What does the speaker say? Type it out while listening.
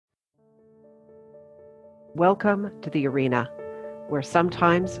Welcome to the arena, where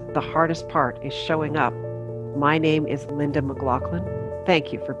sometimes the hardest part is showing up. My name is Linda McLaughlin.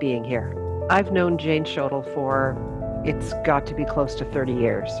 Thank you for being here. I've known Jane Schoettle for, it's got to be close to 30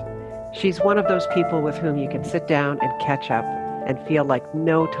 years. She's one of those people with whom you can sit down and catch up and feel like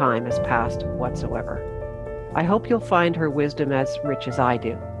no time has passed whatsoever. I hope you'll find her wisdom as rich as I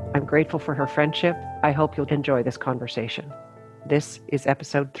do. I'm grateful for her friendship. I hope you'll enjoy this conversation. This is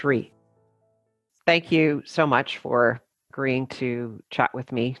episode 3. Thank you so much for agreeing to chat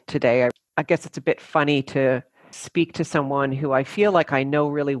with me today. I guess it's a bit funny to speak to someone who I feel like I know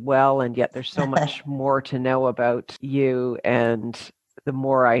really well, and yet there's so much more to know about you. And the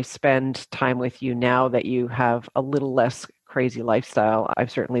more I spend time with you now that you have a little less crazy lifestyle,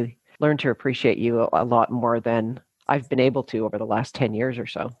 I've certainly learned to appreciate you a lot more than I've been able to over the last 10 years or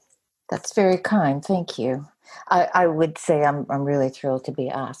so. That's very kind. Thank you. I would say I'm really thrilled to be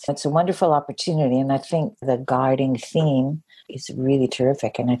asked. It's a wonderful opportunity, and I think the guiding theme is really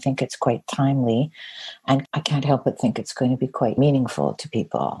terrific, and I think it's quite timely, and I can't help but think it's going to be quite meaningful to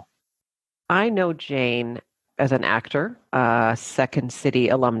people. I know Jane as an actor, a Second City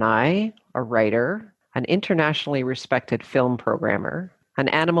alumni, a writer, an internationally respected film programmer, an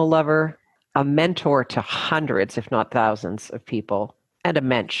animal lover, a mentor to hundreds, if not thousands, of people, and a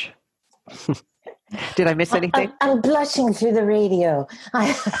mensch. Did I miss anything? I'm blushing through the radio.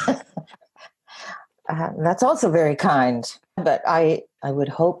 That's also very kind. But I would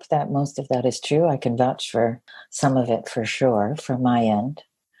hope that most of that is true. I can vouch for some of it for sure from my end.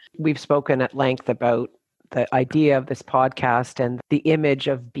 We've spoken at length about the idea of this podcast and the image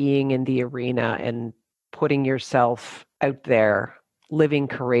of being in the arena and putting yourself out there, living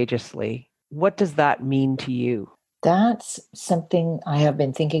courageously. What does that mean to you? That's something I have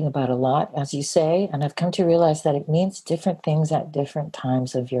been thinking about a lot, as you say, and I've come to realize that it means different things at different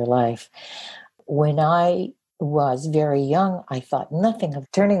times of your life. When I was very young, I thought nothing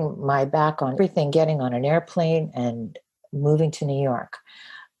of turning my back on everything, getting on an airplane and moving to New York.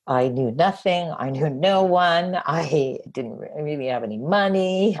 I knew nothing. I knew no one. I didn't really have any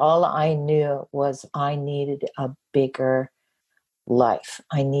money. All I knew was I needed a bigger life.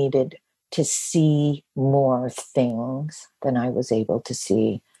 I needed to see more things than I was able to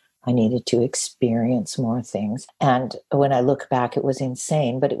see. I needed to experience more things. And when I look back, it was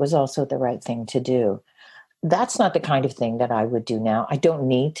insane, but it was also the right thing to do. That's not the kind of thing that I would do now. I don't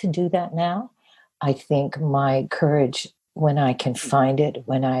need to do that now. I think my courage, when I can find it,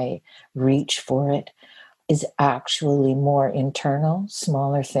 when I reach for it, is actually more internal,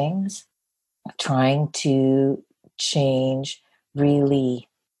 smaller things, trying to change really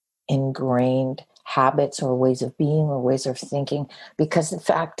ingrained habits or ways of being or ways of thinking, because the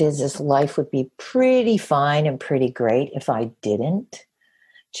fact is life would be pretty fine and pretty great if I didn't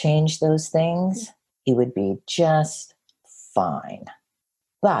change those things. It would be just fine.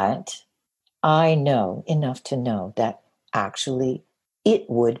 But I know enough to know that actually it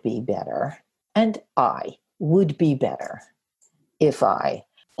would be better, and I would be better if I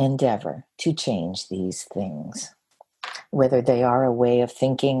endeavor to change these things, whether they are a way of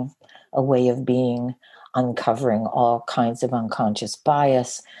thinking, a way of being, uncovering all kinds of unconscious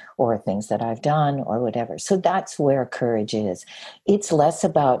bias or things that I've done or whatever. So that's where courage is. It's less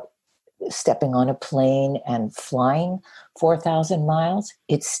about stepping on a plane and flying 4,000 miles.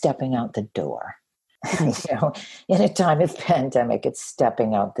 It's stepping out the door. In a time of pandemic, it's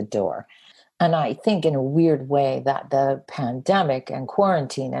stepping out the door. And I think in a weird way that the pandemic and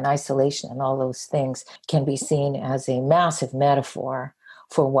quarantine and isolation and all those things can be seen as a massive metaphor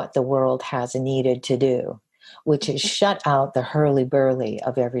for what the world has needed to do, which is shut out the hurly-burly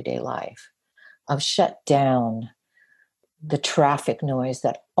of everyday life, of shut down the traffic noise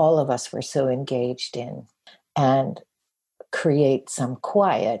that all of us were so engaged in, and create some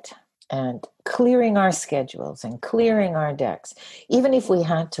quiet and clearing our schedules and clearing our decks. Even if we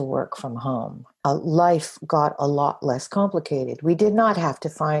had to work from home, life got a lot less complicated. We did not have to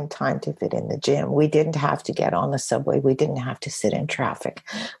find time to fit in the gym. We didn't have to get on the subway. We didn't have to sit in traffic.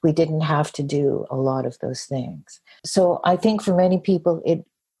 We didn't have to do a lot of those things. So I think for many people, it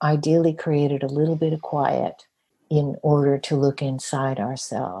ideally created a little bit of quiet in order to look inside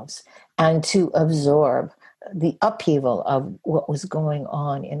ourselves and to absorb the upheaval of what was going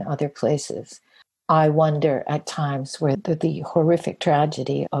on in other places. I wonder at times whether the horrific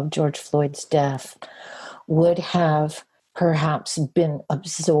tragedy of George Floyd's death would have perhaps been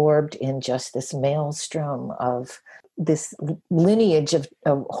absorbed in just this maelstrom of this lineage of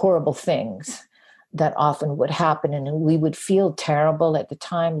horrible things that often would happen. And we would feel terrible at the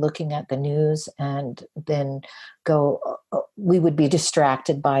time looking at the news and then we would be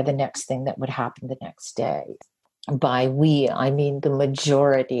distracted by the next thing that would happen the next day. By we, I mean the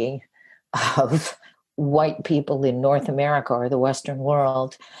majority of white people in North America or the Western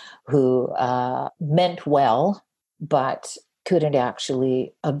world who meant well, but couldn't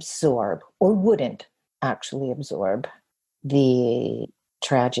actually absorb or wouldn't actually absorb the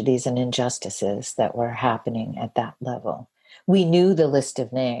tragedies and injustices that were happening at that level. We knew the list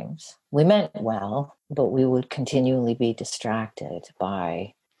of names. We meant well, but we would continually be distracted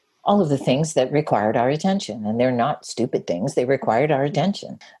by all of the things that required our attention. And they're not stupid things, they required our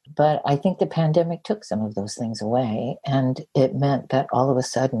attention. But I think the pandemic took some of those things away. And it meant that all of a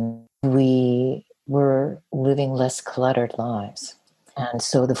sudden we were living less cluttered lives. And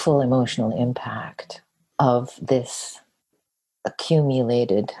so the full emotional impact of this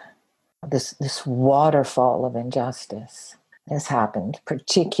accumulated, this waterfall of injustice has happened,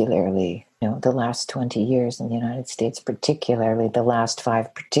 particularly, the last 20 years in the United States, particularly the last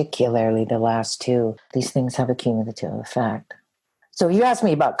 5, particularly the last 2. These things have a cumulative effect. So you asked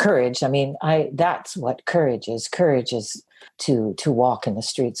me about courage. I mean, that's what courage is. Courage is to walk in the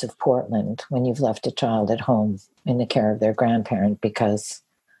streets of Portland when you've left a child at home in the care of their grandparent because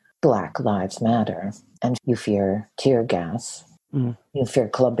Black Lives Matter, and you fear tear gas, you fear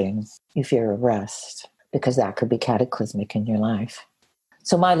clubbing, you fear arrest, because that could be cataclysmic in your life.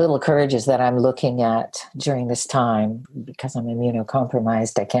 So my little courage is that I'm looking at during this time, because I'm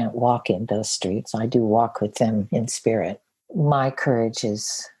immunocompromised, I can't walk in those streets. I do walk with them in spirit. My courage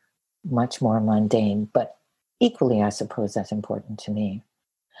is much more mundane, but equally, I suppose that's important to me.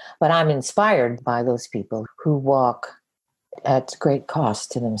 But I'm inspired by those people who walk at great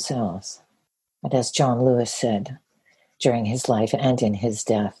cost to themselves. And as John Lewis said during his life and in his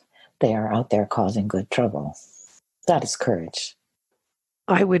death, they are out there causing good trouble. That is courage.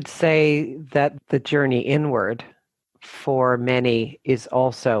 I would say that the journey inward for many is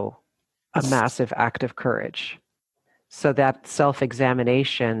also a massive act of courage. So that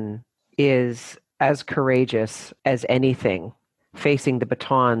self-examination is as courageous as anything. Facing the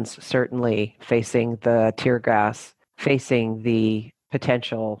batons, certainly, facing the tear gas, facing the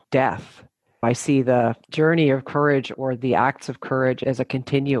potential death. I see the journey of courage or the acts of courage as a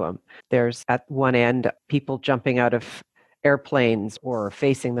continuum. There's at one end people jumping out of airplanes or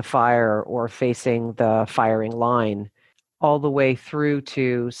facing the fire or facing the firing line, all the way through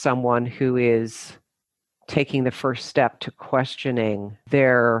to someone who is taking the first step to questioning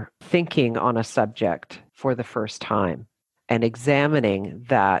their thinking on a subject for the first time and examining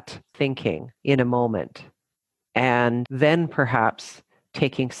that thinking in a moment. And then perhaps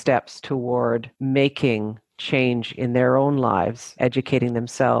taking steps toward making change in their own lives, educating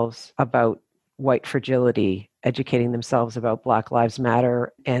themselves about white fragility, educating themselves about Black Lives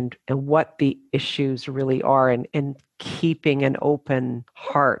Matter and what the issues really are, and keeping an open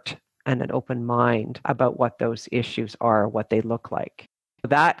heart and an open mind about what those issues are, what they look like.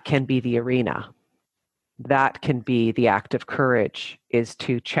 That can be the arena. That can be the act of courage, is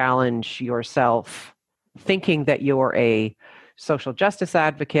to challenge yourself, thinking that you're a social justice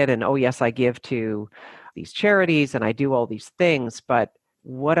advocate and, oh yes, I give to these charities and I do all these things, but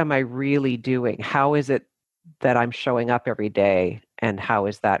what am I really doing? How is it that I'm showing up every day? And how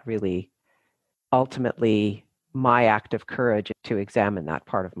is that really ultimately my act of courage to examine that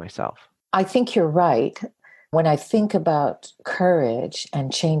part of myself? I think you're right. When I think about courage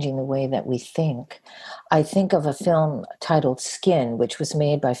and changing the way that we think, I think of a film titled Skin, which was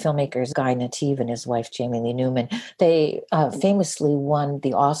made by filmmakers Guy Nattiv and his wife, Jamie Lee Newman. They famously won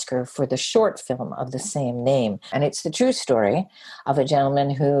the Oscar for the short film of the same name. And it's the true story of a gentleman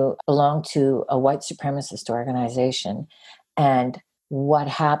who belonged to a white supremacist organization and what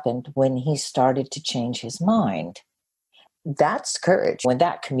happened when he started to change his mind. That's courage. When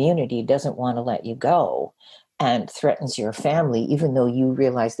that community doesn't want to let you go and threatens your family, even though you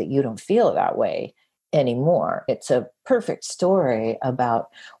realize that you don't feel that way anymore. It's a perfect story about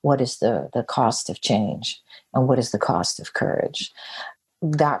what is the cost of change and what is the cost of courage.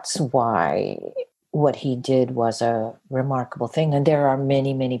 That's why what he did was a remarkable thing. And there are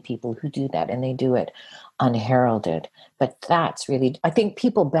many, many people who do that, and they do it unheralded. But that's really, I think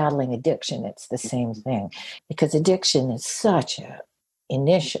people battling addiction, it's the same thing, because addiction is such a,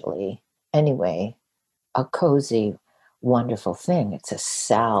 initially anyway, a cozy, wonderful thing. It's a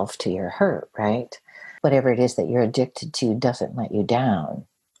salve to your hurt, right? Whatever it is that you're addicted to doesn't let you down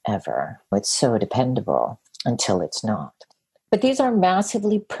ever. It's so dependable until it's not. But these are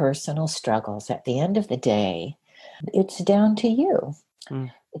massively personal struggles. At the end of the day, it's down to you.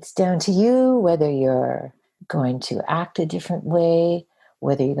 It's down to you whether you're going to act a different way,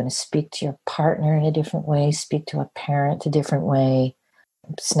 whether you're going to speak to your partner in a different way, speak to a parent a different way,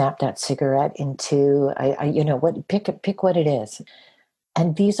 snap that cigarette in two. Pick what it is.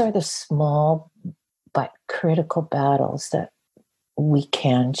 And these are the small but critical battles that we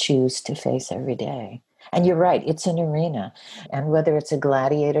can choose to face every day. And you're right, it's an arena. And whether it's a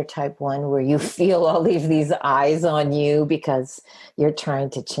gladiator type one where you feel all of these eyes on you because you're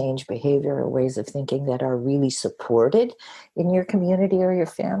trying to change behavior or ways of thinking that are really supported in your community or your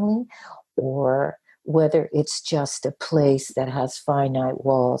family, or whether it's just a place that has finite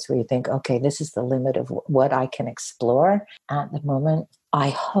walls where you think, okay, this is the limit of what I can explore at the moment. I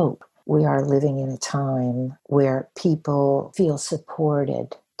hope we are living in a time where people feel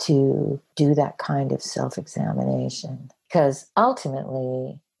supported to do that kind of self-examination. Because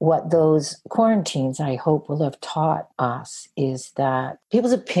ultimately, what those quarantines, I hope, will have taught us is that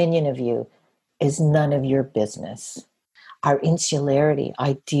people's opinion of you is none of your business. Our insularity,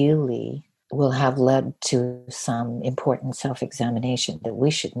 ideally, will have led to some important self-examination that we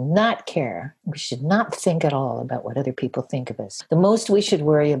should not care. We should not think at all about what other people think of us. The most we should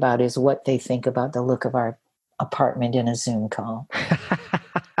worry about is what they think about the look of our apartment in a Zoom call.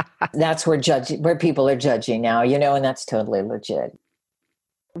 That's where people are judging now, and that's totally legit.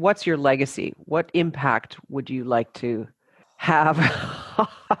 What's your legacy? What impact would you like to have?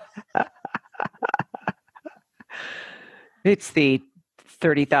 It's the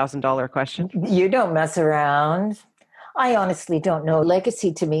 $30,000 question. You don't mess around. I honestly don't know.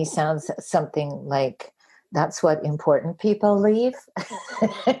 Legacy to me sounds something like that's what important people leave.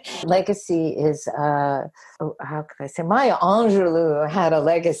 Legacy is, how could I say? Maya Angelou had a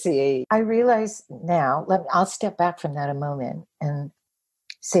legacy. I realize now, I'll step back from that a moment and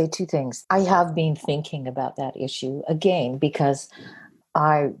say two things. I have been thinking about that issue again because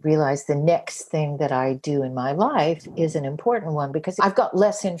I realize the next thing that I do in my life is an important one because I've got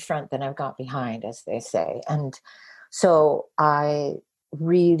less in front than I've got behind, as they say. And so I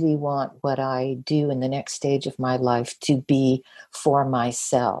really want what I do in the next stage of my life to be for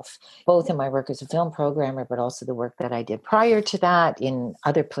myself, both in my work as a film programmer, but also the work that I did prior to that in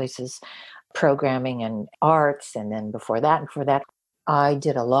other places, programming and arts. And then before that, I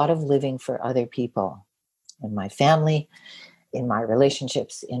did a lot of living for other people in my family, in my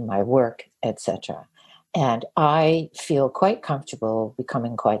relationships, in my work, etc. And I feel quite comfortable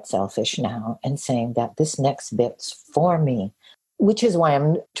becoming quite selfish now and saying that this next bit's for me, which is why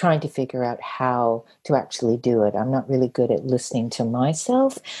I'm trying to figure out how to actually do it. I'm not really good at listening to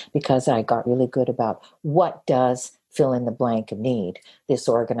myself because I got really good about what does fill in the blank need. This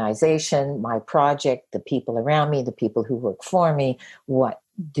organization, my project, the people around me, the people who work for me, what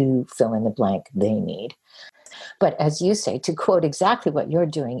do fill in the blank they need. But as you say, to quote exactly what you're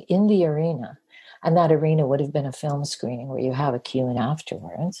doing in the arena, and that arena would have been a film screening where you have a Q&A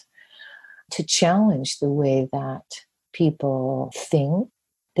afterwards, to challenge the way that people think,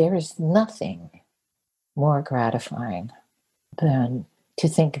 there is nothing more gratifying than to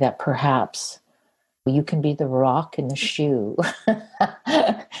think that perhaps you can be the rock in the shoe.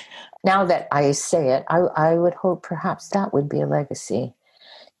 Now that I say it, I would hope perhaps that would be a legacy,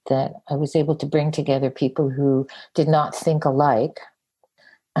 that I was able to bring together people who did not think alike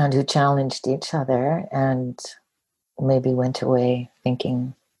and who challenged each other and maybe went away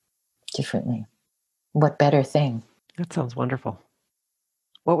thinking differently. What better thing? That sounds wonderful.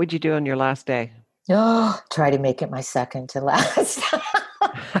 What would you do on your last day? Oh, try to make it my second to last.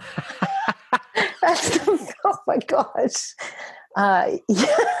 Oh my gosh. My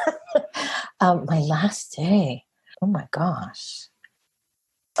last day. Oh my gosh.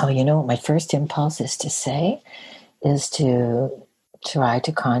 Oh, what my first impulse is to say is to try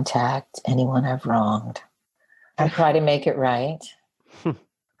to contact anyone I've wronged and try to make it right.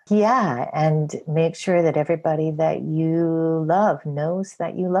 Yeah, and make sure that everybody that you love knows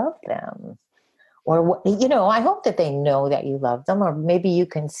that you love them. Or, I hope that they know that you love them. Or maybe you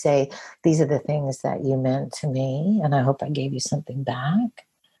can say, these are the things that you meant to me, and I hope I gave you something back.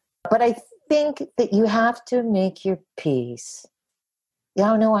 But I think that you have to make your peace.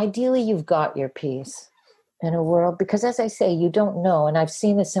 Ideally, you've got your peace in a world, because as I say, you don't know. And I've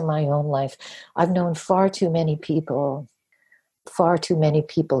seen this in my own life. I've known far too many people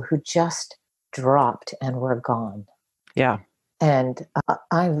who just dropped and were gone. Yeah. And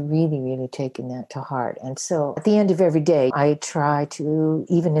I've really, really taken that to heart. And so at the end of every day, I try to,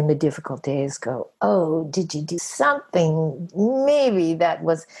 even in the difficult days, go, oh, did you do something maybe that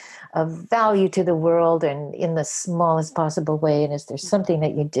was of value to the world and in the smallest possible way? And is there something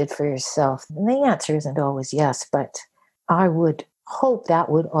that you did for yourself? And the answer isn't always yes, but I would hope that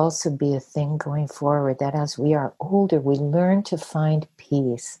would also be a thing going forward, that as we are older, we learn to find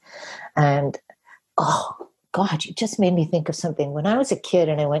peace. And, oh, God, you just made me think of something. When I was a kid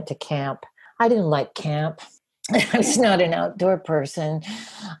and I went to camp, I didn't like camp. I was not an outdoor person.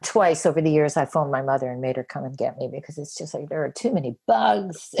 Twice over the years, I phoned my mother and made her come and get me because it's just like there are too many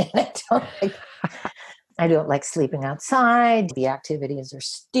bugs. And I don't like sleeping outside. The activities are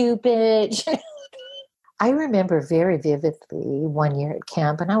stupid. I remember very vividly one year at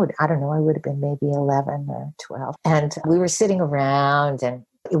camp, and I don't know, I would have been maybe 11 or 12. And we were sitting around, and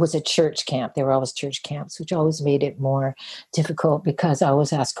it was a church camp. There were always church camps, which always made it more difficult because I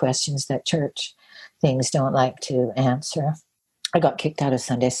always ask questions that church things don't like to answer. I got kicked out of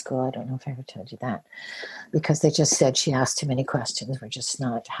Sunday school. I don't know if I ever told you that, because they just said she asked too many questions. We're just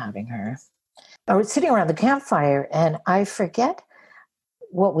not having her. I was sitting around the campfire, and I forget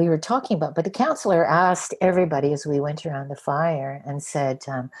what we were talking about, but the counselor asked everybody as we went around the fire and said,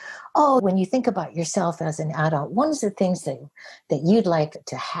 when you think about yourself as an adult, what is the things that you'd like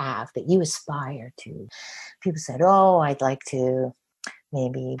to have, that you aspire to? People said, I'd like to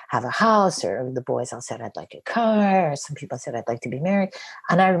maybe have a house, or the boys all said, I'd like a car, or some people said, I'd like to be married.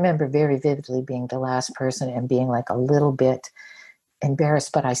 And I remember very vividly being the last person and being like a little bit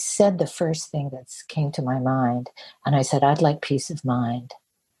embarrassed, but I said the first thing that came to my mind, and I said, I'd like peace of mind.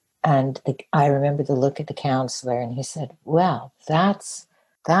 And I remember the look at the counselor, and he said, well, that's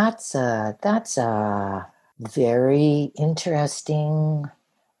a very interesting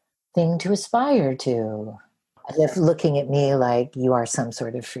thing to aspire to. As if looking at me like you are some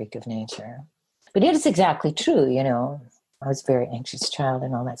sort of freak of nature. But it is exactly true, I was a very anxious child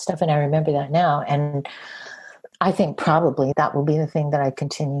and all that stuff. And I remember that now. And I think probably that will be the thing that I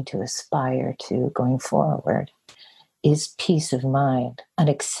continue to aspire to going forward, is peace of mind, an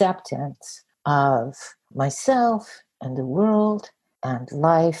acceptance of myself and the world and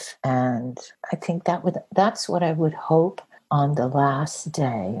life. And I think that's what I would hope on the last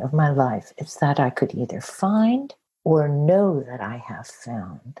day of my life, is that I could either find or know that I have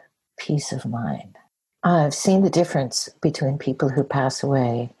found peace of mind. I've seen the difference between people who pass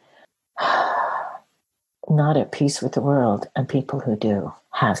away not at peace with the world and people who do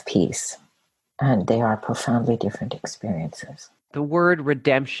have peace. And they are profoundly different experiences. The word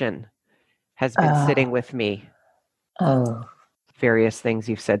redemption has been sitting with me. Oh. Various things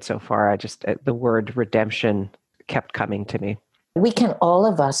you've said so far, the word redemption kept coming to me. We can, all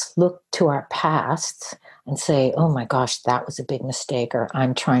of us, look to our past and say, oh my gosh, that was a big mistake, or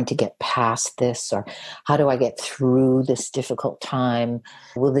I'm trying to get past this, or how do I get through this difficult time?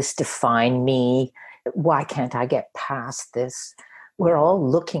 Will this define me? Why can't I get past this? We're all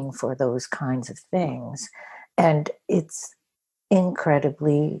looking for those kinds of things, and it's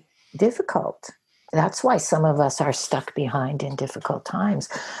incredibly difficult. That's why some of us are stuck behind in difficult times,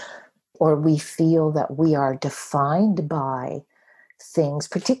 or we feel that we are defined by things,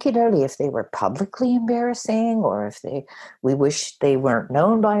 particularly if they were publicly embarrassing, or if we wish they weren't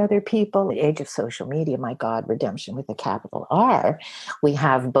known by other people. The age of social media, my God, redemption with a capital R. We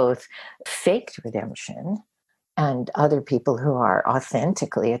have both faked redemption and other people who are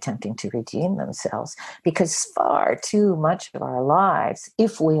authentically attempting to redeem themselves, because far too much of our lives,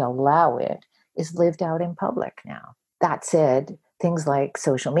 if we allow it, is lived out in public now. That said, things like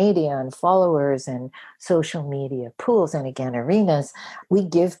social media and followers and social media pools and, again, arenas, we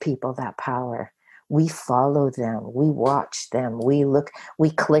give people that power. We follow them. We watch them. We look,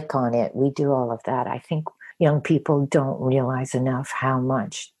 we click on it. We do all of that. I think young people don't realize enough how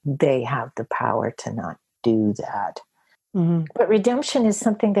much they have the power to not do that. Mm-hmm. But redemption is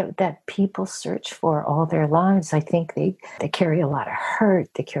something that people search for all their lives. I think they carry a lot of hurt.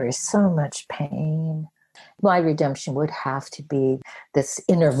 They carry so much pain. My redemption would have to be this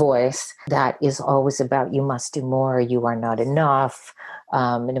inner voice that is always about, you must do more, you are not enough,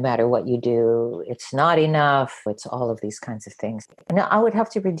 no matter what you do, it's not enough, it's all of these kinds of things. And I would have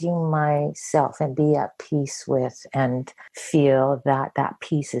to redeem myself and be at peace with and feel that that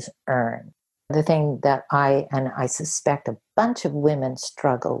peace is earned. The thing that I suspect a bunch of women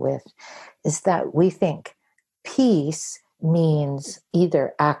struggle with is that we think peace means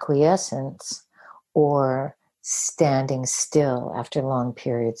either acquiescence or standing still after long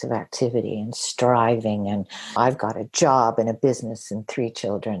periods of activity and striving. And I've got a job and a business and 3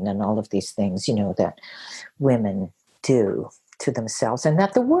 children and all of these things, that women do to themselves and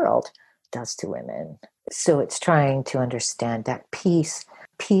that the world does to women. So it's trying to understand that peace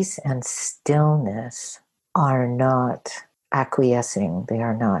and stillness are not acquiescing. They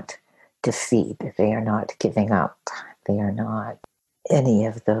are not defeat. They are not giving up. They are not any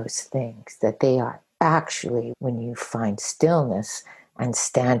of those things, that they are actually, when you find stillness and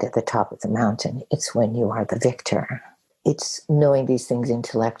stand at the top of the mountain, it's when you are the victor. It's knowing these things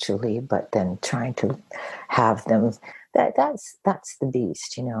intellectually, but then trying to have them. That's the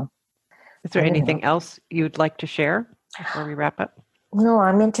beast, you know. Is there anything else you'd like to share before we wrap up? No,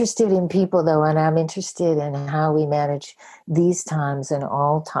 I'm interested in people, though, and I'm interested in how we manage these times and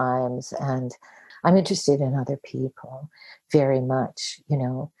all times. And I'm interested in other people very much, you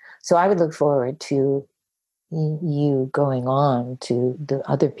know. So I would look forward to you going on to the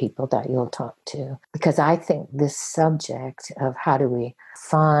other people that you'll talk to, because I think this subject of how do we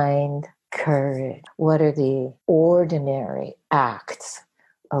find courage, what are the ordinary acts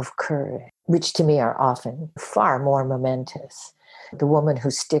of courage, which to me are often far more momentous. The woman who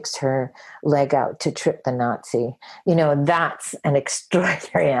sticks her leg out to trip the Nazi, you know, that's an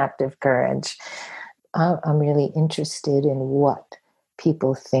extraordinary act of courage. I'm really interested in what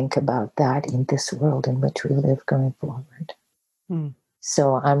people think about that in this world in which we live going forward.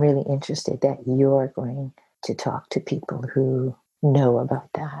 So I'm really interested that you're going to talk to people who know about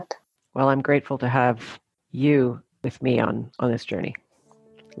that. Well, I'm grateful to have you with me on this journey.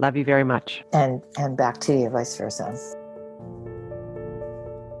 Love you very much. And back to you, vice versa.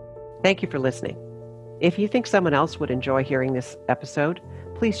 Thank you for listening. If you think someone else would enjoy hearing this episode,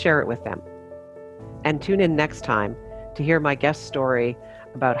 please share it with them. And tune in next time to hear my guest story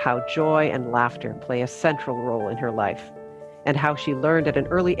about how joy and laughter play a central role in her life, and how she learned at an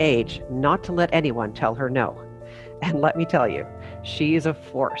early age not to let anyone tell her no. And let me tell you, she is a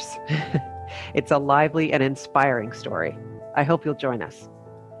force. It's a lively and inspiring story. I hope you'll join us.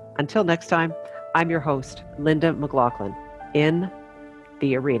 Until next time, I'm your host, Linda McLaughlin, in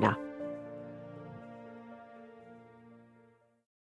the arena.